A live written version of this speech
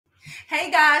Hey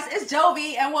guys, it's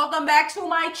Jovi and welcome back to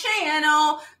my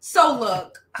channel. So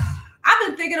look, I've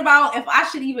been thinking about if I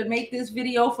should even make this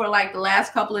video for like the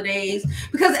last couple of days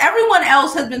because everyone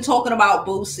else has been talking about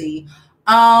Boosie.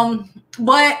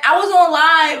 But I was on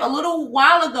live a little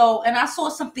while ago and I saw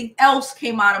something else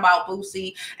came out about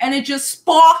Boosie and it just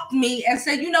sparked me and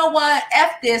said, you know what,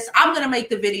 F this, I'm going to make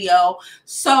the video.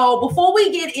 So before we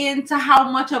get into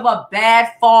how much of a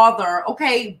bad father,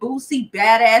 okay, Boosie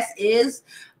BadAzz is,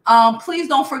 please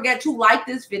don't forget to like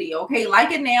this video. Okay,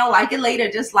 like it now, like it later,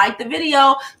 just like the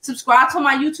video. Subscribe to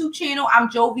my YouTube channel. I'm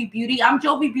Jovi Beauty. I'm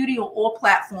Jovi Beauty on all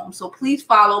platforms. So please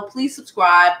follow, please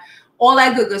subscribe, all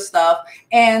that good stuff.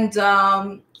 And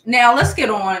now let's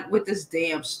get on with this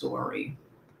damn story.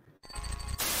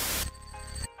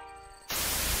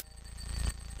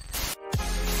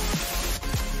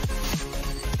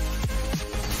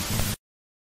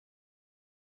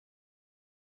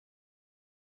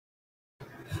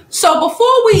 So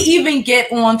before we even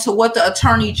get on to what the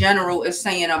Attorney General is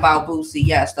saying about Boosie,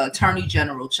 yes, the Attorney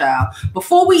General, child.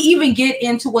 Before we even get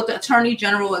into what the Attorney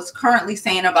General is currently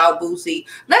saying about Boosie,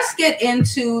 let's get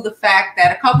into the fact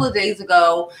that a couple of days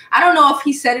ago, I don't know if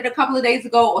he said it a couple of days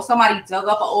ago or somebody dug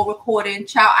up an old recording,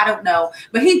 child, I don't know.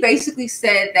 But he basically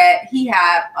said that he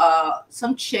had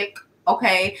some chick,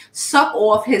 okay, suck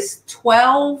off his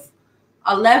 12,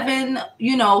 11,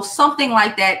 you know, something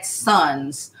like that,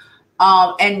 sons.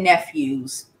 And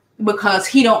nephews, because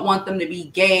he don't want them to be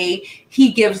gay.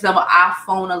 He gives them an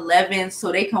iPhone 11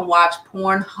 so they can watch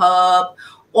Pornhub.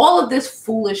 All of this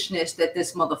foolishness that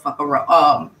this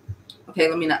motherfucker. Okay,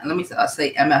 let me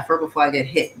say MFer before I get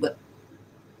hit. But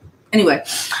anyway,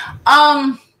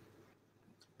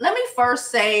 let me first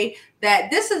say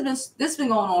that this been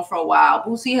going on for a while.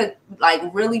 Boosie has like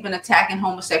really been attacking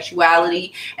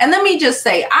homosexuality. And let me just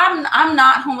say, I'm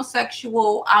not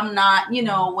homosexual. I'm not, you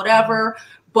know, whatever.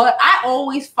 But I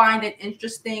always find it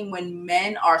interesting when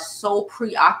men are so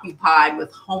preoccupied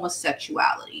with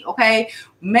homosexuality, okay?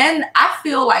 Men, I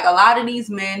feel like a lot of these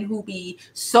men who be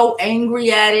so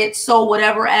angry at it, so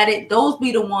whatever at it, those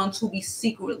be the ones who be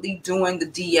secretly doing the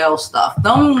DL stuff.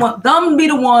 Them be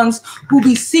the ones who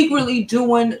be secretly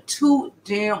doing too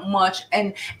damn much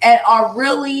and are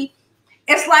really...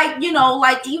 It's like, you know,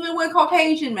 like even with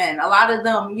Caucasian men, a lot of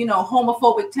them, you know,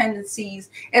 homophobic tendencies.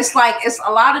 It's like, it's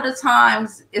a lot of the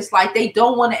times, it's like they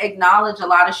don't want to acknowledge a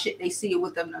lot of shit they see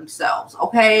with them themselves.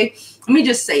 Okay. Let me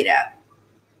just say that.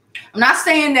 I'm not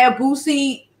saying that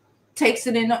Boosie takes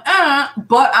it in the,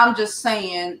 but I'm just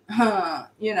saying,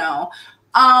 you know,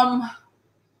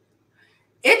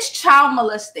 it's child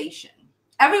molestation.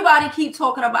 Everybody keep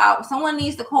talking about someone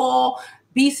needs to call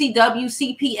BCW,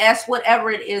 CPS,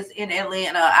 whatever it is in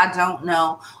Atlanta, I don't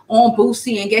know, on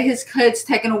Boosie and get his kids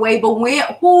taken away. But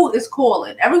who is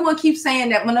calling? Everyone keeps saying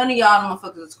that, but none of y'all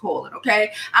motherfuckers is calling,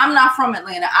 okay? I'm not from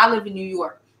Atlanta. I live in New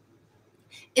York.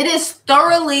 It is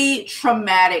thoroughly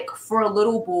traumatic for a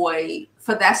little boy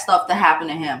for that stuff to happen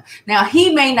to him. Now,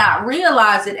 he may not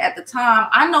realize it at the time.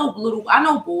 I know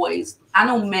boys, I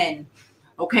know men,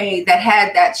 okay, that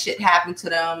had that shit happen to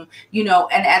them, you know,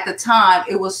 and at the time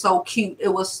it was so cute, it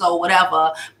was so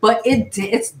whatever, but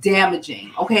it's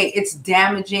damaging, okay, it's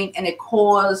damaging, and it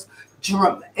caused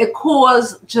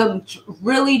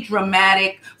really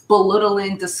dramatic,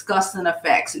 belittling, disgusting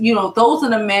effects. You know, those are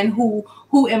the men who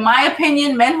in my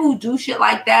opinion, men who do shit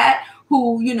like that,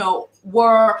 who, you know,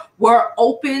 were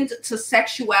opened to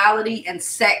sexuality and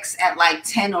sex at like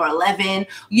 10 or 11,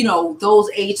 you know, those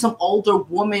age, some older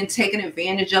woman taking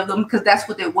advantage of them, because that's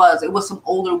what it was. It was some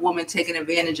older woman taking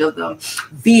advantage of them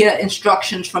via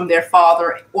instructions from their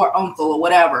father or uncle or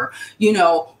whatever. You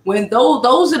know, when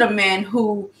those are the men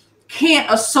who can't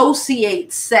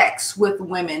associate sex with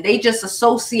women. They just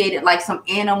associate it like some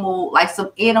animal, like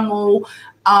animal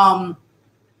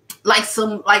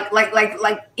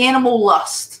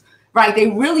lust. Right, they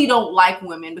really don't like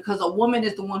women because a woman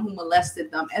is the one who molested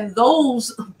them, and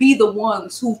those be the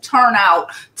ones who turn out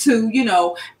to, you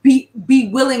know, be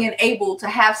willing and able to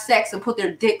have sex and put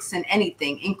their dicks in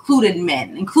anything, including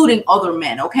men, including other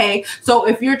men. Okay, so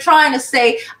if you're trying to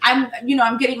say I'm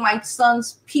getting my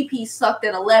son's pee-pee sucked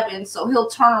at 11, so he'll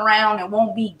turn around and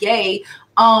won't be gay.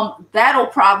 That'll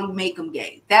probably make him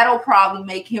gay. That'll probably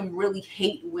make him really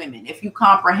hate women. If you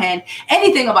comprehend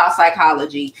anything about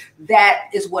psychology, that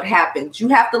is what happens. You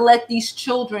have to let these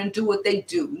children do what they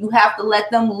do. You have to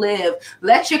let them live.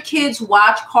 Let your kids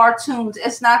watch cartoons.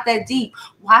 It's not that deep.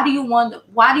 Why do you want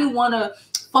to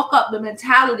fuck up the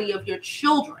mentality of your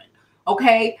children?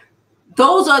 Okay?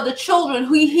 Those are the children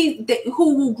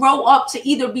who will grow up to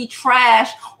either be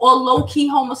trash or low-key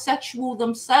homosexual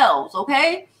themselves,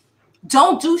 okay?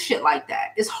 Don't do shit like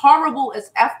that. It's horrible.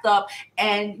 It's effed up.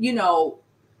 And, you know,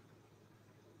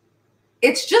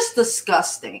 it's just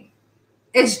disgusting.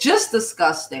 It's just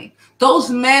disgusting. Those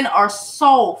men are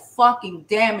so fucking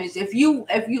damaged. If you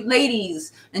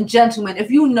ladies and gentlemen, if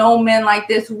you know men like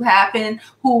this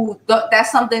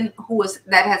that's something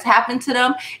that has happened to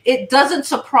them, it doesn't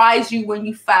surprise you when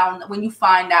you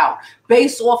find out,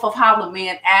 based off of how the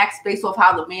man acts, based off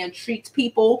how the man treats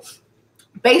people,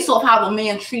 based off how the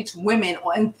man treats women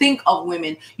and think of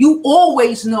women. You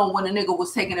always know when a nigga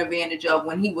was taken advantage of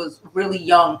when he was really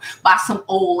young by some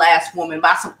old ass woman,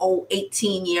 by some old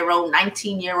 18-year-old,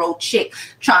 19-year-old chick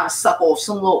trying to suck off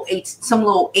some little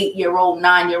 8-year-old,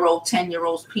 9-year-old,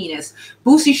 10-year-old's penis.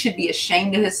 Boosie should be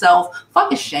ashamed of himself.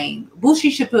 Fuck ashamed.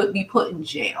 Boosie should be put in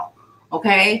jail.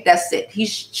 Okay, that's it.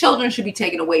 Children should be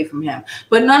taken away from him.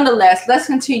 But nonetheless, let's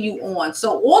continue on.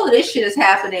 So all of this shit is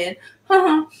happening.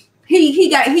 He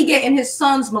getting his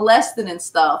sons molested and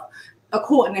stuff,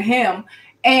 according to him,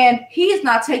 and he is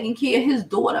not taking care of his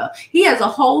daughter. He has a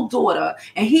whole daughter,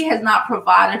 and he has not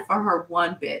provided for her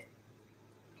one bit.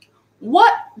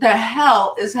 What the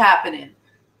hell is happening?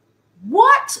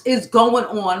 What is going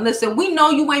on? Listen, we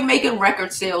know you ain't making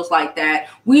record sales like that.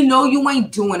 We know you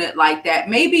ain't doing it like that.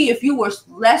 Maybe if you were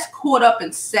less caught up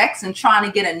in sex and trying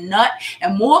to get a nut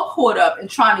and more caught up in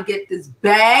trying to get this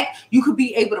bag, you could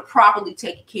be able to properly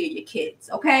take care of your kids.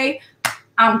 Okay?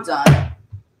 I'm done.